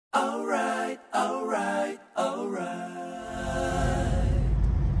Well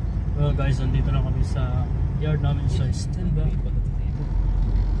guys, nandito na kami sa yard namin sa standby.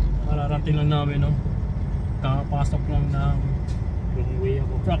 Kararating lang namin, no? Kakapasok lang ng wrong way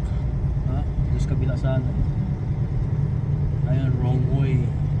ako. Truck. Ha? Just kabila sana. Ayan, wrong way.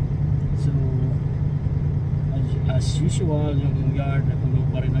 So, as usual, yung yard na puno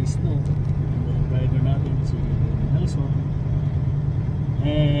pa rin ng snow. Yung driver natin si Nelson.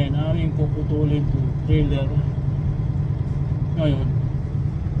 And aming puputulin to trailer. Ngayon,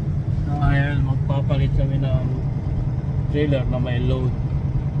 dahil magpapalit kami ng trailer na may load.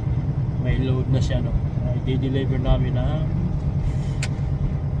 May load na siya, no? I-deliver namin na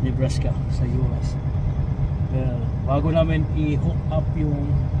Nebraska sa US. Well, bago namin i-hook up yung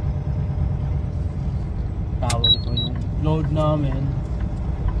tawag ito, yung load namin,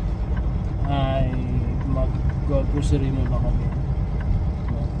 ay mag-grocery muna kami.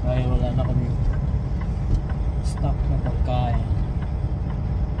 Dahil wala na kami stock na pagkain.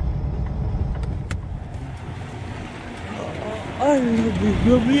 Ay,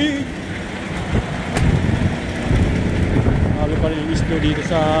 gabi! Marami pa rin yung snow dito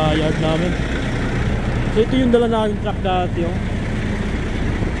sa yard namin. So ito yung dala namin truck dati, oh.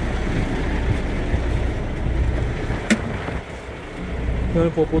 Pero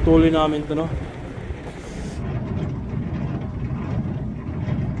puputulin namin ito, no?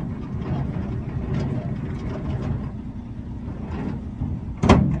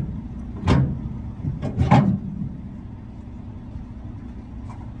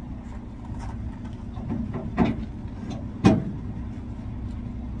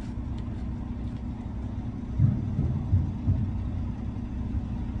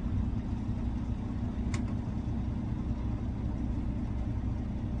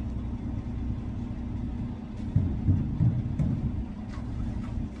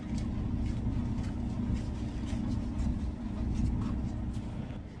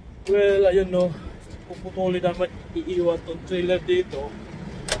 Well, ayun, no, puputulin naman, iiwan tong trailer dito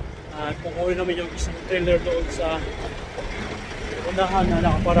at kukunin namin yung isang trailer doon sa unahan na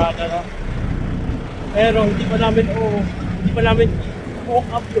nakaparada na. Pero hindi pa namin hook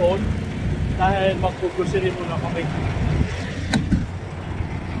up doon dahil mag-grocery muna kami.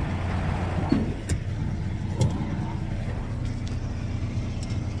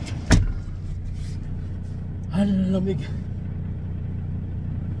 Lamig.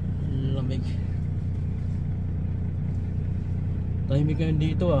 Tahimik ngayon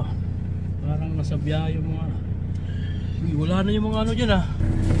dito, ah. Parang nasa byahe yung mga... Wala na yung mga ano dyan, ah.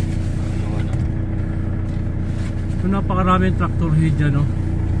 So napakaraming tractor head dyan, no?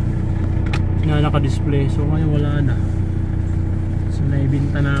 Na naka-display. So ngayon wala na. So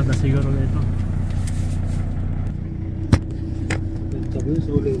naibinta na ata siguro ito. Sabi yung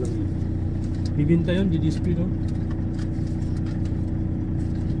suling lang. Bibinta yun, di-display, no?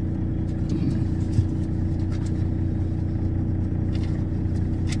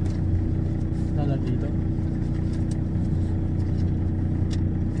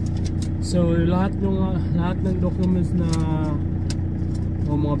 So lahat ng documents na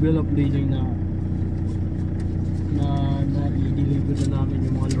o mga bill of lading na i-deliver na namin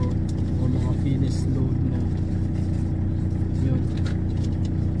yung mga load o mga finished load na yun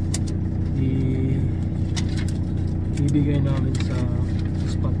ibigay namin sa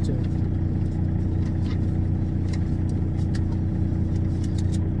dispatcher.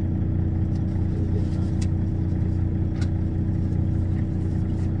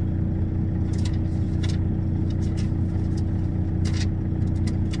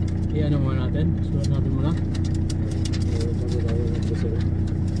 Ano muna natin? Sulat natin muna. Bago tayo magsusulat.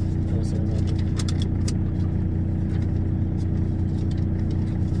 Sulat natin.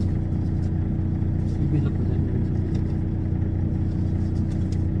 Ibilap ko din.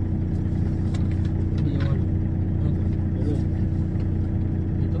 Hindi yung ano. Ito.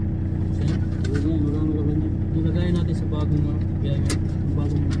 Ito. Sa'yo? Marami ka ba niya? Nilagayin natin sa bagong byahe.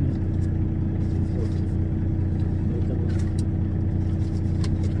 Bagong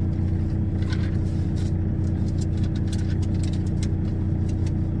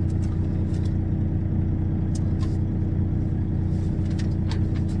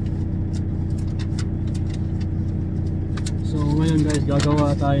ngayon guys,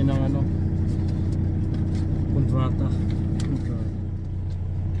 gagawa tayo ng ano, kontrata.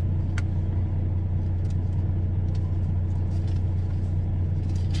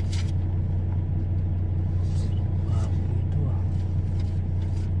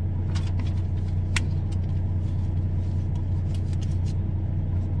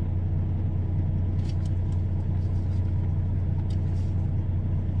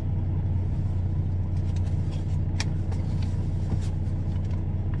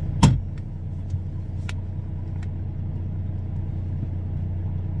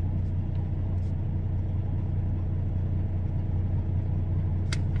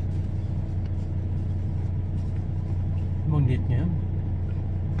 Date ngayon?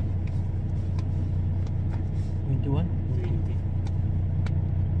 21? 20.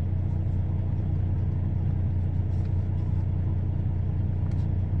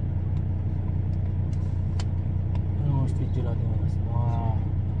 Ano schedule natin oras? Mga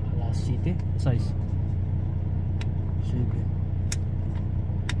alas 7? Size? 7 PM.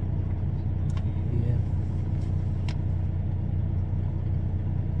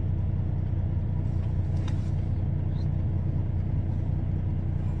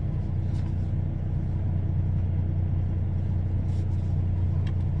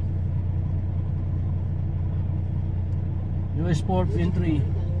 US port entry.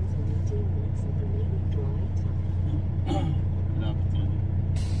 Lapit na yun.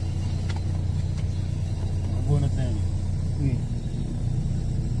 Mabunot na yun. Okay.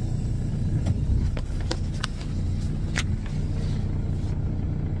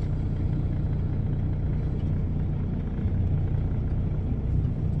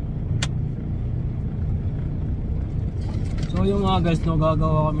 So yung mga guys, no,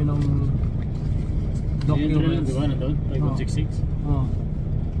 gagawa kami ng documents. Di ba na doon? 5166? Oh.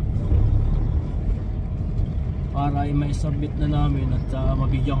 Para i-submit na namin at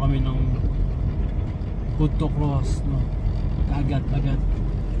mabigyan kami ng good to cross, no? Agad dahil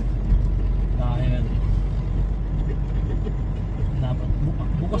dapat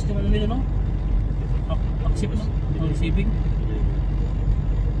bukas din ano nila, no? Accept na receiving.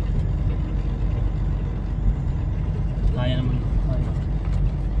 Kaya naman,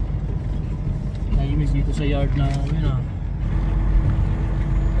 kaya miss dito sa yard na yun ah.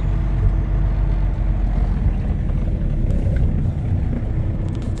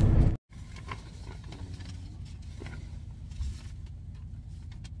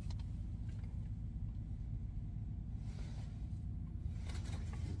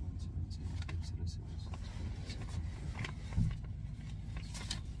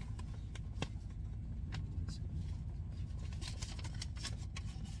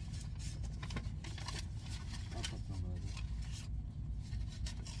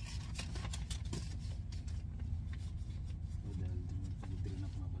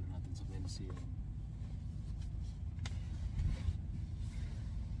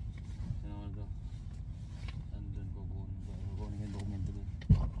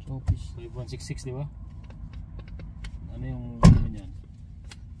 Office. 5166, di ba? Ano yung ano niyan?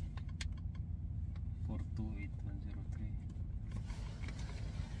 428103.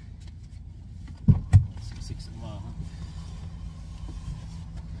 66 umaha.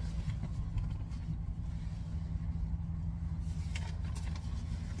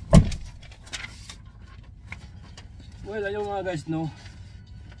 Well, ayun mga guys, no.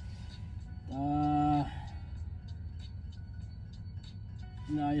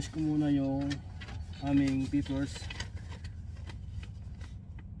 Inaayos ko muna yung aming papers.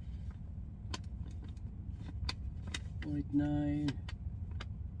 .9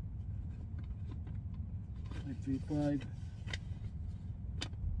 535.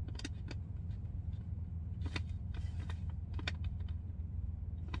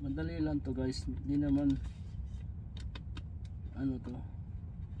 Madali lang to guys, hindi naman ano to.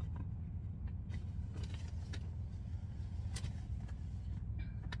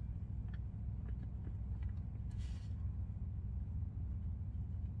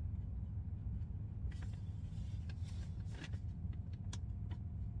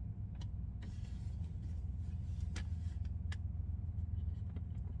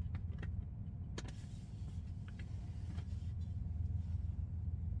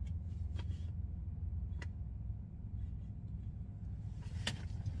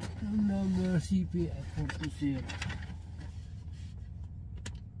 Number CPI 420.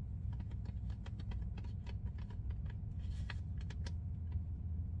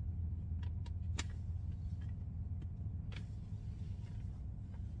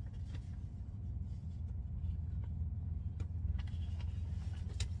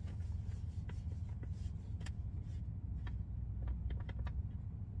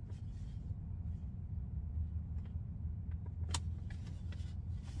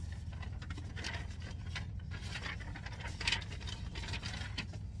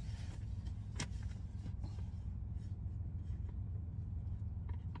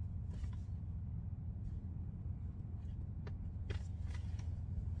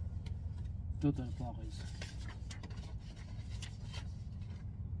 Total package.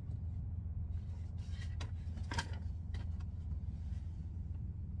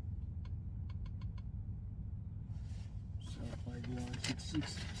 So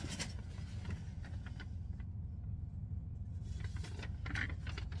 5166.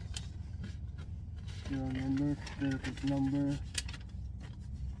 serial number, verified number.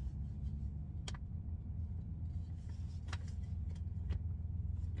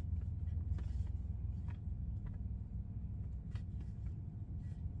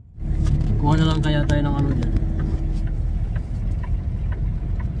 Kuha na lang kaya tayo ng ano dyan.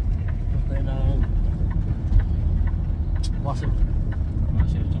 Kuha tayo ng washer.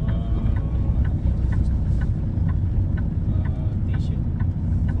 Washer tsaka t-shirt.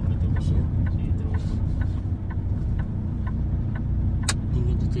 Ito ba siya? Si Tropa.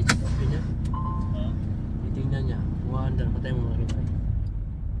 Tingin ito check up niya. Ha? Titingnan niya. Wonder, patay mo makita.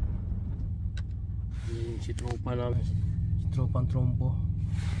 Yung si Tropa namin. Si Tropang Trompo.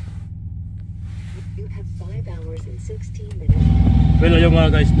 You have 5 hours and 16 minutes. Well, ayun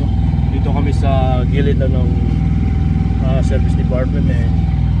nga guys, no? Dito kami sa gilid na ng service department eh.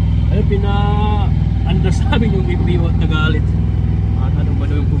 Ayun, pina-under sa amin yung EPO at nagalit. At ano ba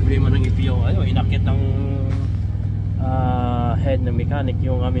daw yung problema ng EPO? Ayun, inakit ng head ng mechanic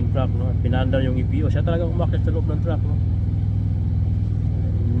yung aming truck, no? At pina-under yung EPO. Siya talagang umakit sa loob ng truck, no?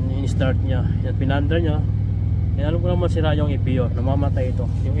 In-start niya. At pina-under niya. Alam ko naman sira yung EPO. Namamatay ito.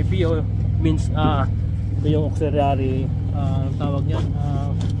 Yung EPO means ito yung auxiliary ang tawag niyan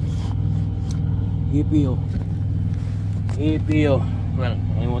EPO. Well,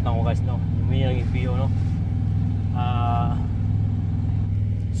 nakalimutan ko guys, no? Yung EPO, no?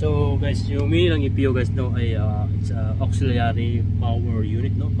 So guys, yung ng EPO guys, no, ay it's auxiliary power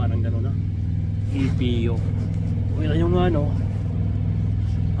unit, no? Parang gano'n na EPO. Well, yung ano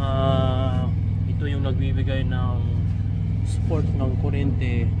ito yung nagbibigay ng support ng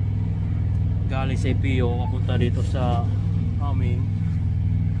kuryente galing sa EPO papunta dito sa aming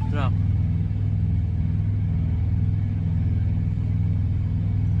truck.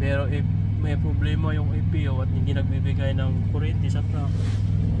 Pero if may problema yung EPO at hindi nagbibigay ng kuryente sa truck,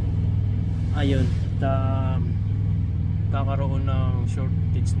 ayun, kakaroon ng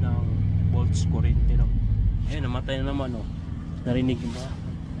shortage ng volts kuryente, no? Ayun, namatay na naman, no? Narinig mo ba?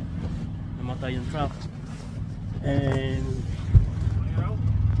 Namatay yung truck. And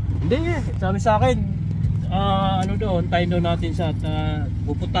hindi, sabi sa akin ano doon, tayo doon natin sa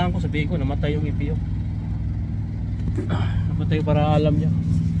pupuntahan ko, sabihin ko namatay yung EPO. Namatay para alam niya.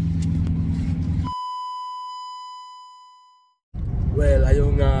 Well,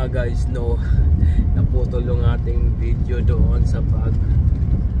 ayun nga guys, no, naputol yung ating video doon sa pag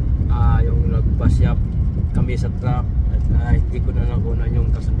yung nagpasyap kami sa truck at hindi ko na nakunan yung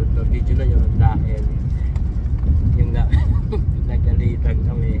kasunod na video na yun dahil yung nagalitan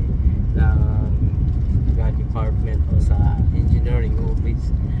kami ng department o sa engineering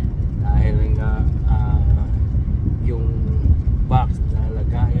office dahil nga yung box na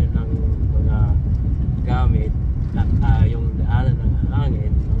lagayan ng mga gamit at yung daanan ng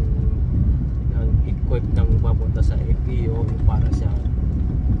hangin ng equip ng papunta sa EPO para sa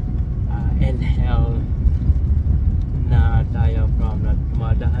inhale na diaphragm na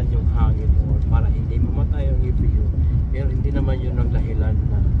tumadaan yung hangin or para hindi mamatay yung EPO. Pero hindi naman yun ang dahilan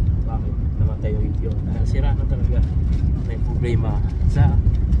na bakit namatay yung EPO. Dahil sira na talaga, may problema sa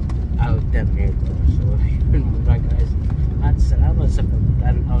alternator. So yun muna guys, at salamat sa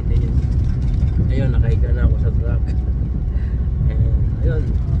pagtanaw ninyo. Ayun, nakahiga na ako sa truck. And ayun,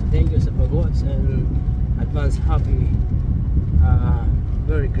 thank you sa pag-watch and advance happy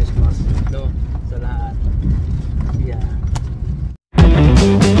Merry Christmas, no?